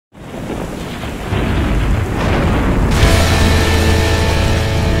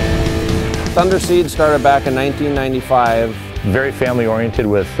Thunder Seed started back in 1995. Very family oriented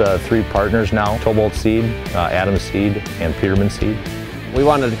with 3 partners now: Tobolt Seed, Adams Seed, and Peterman Seed. We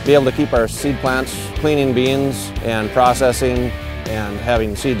wanted to be able to keep our seed plants cleaning beans and processing and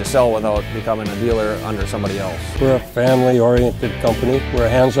having seed to sell without becoming a dealer under somebody else. We're a family-oriented company. We're a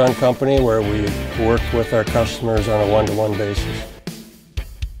hands-on company where we work with our customers on a one-to-one basis.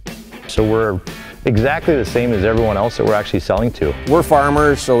 So we're exactly the same as everyone else that we're actually selling to. We're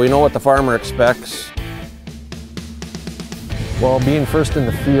farmers, so we know what the farmer expects. Well, being first in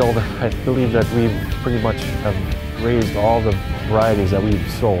the field, I believe that we pretty much have raised all the varieties that we've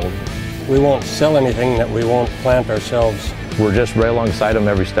sold. We won't sell anything that we won't plant ourselves. We're just right alongside them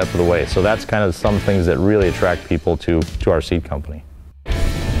every step of the way. So that's kind of some things that really attract people to our seed company.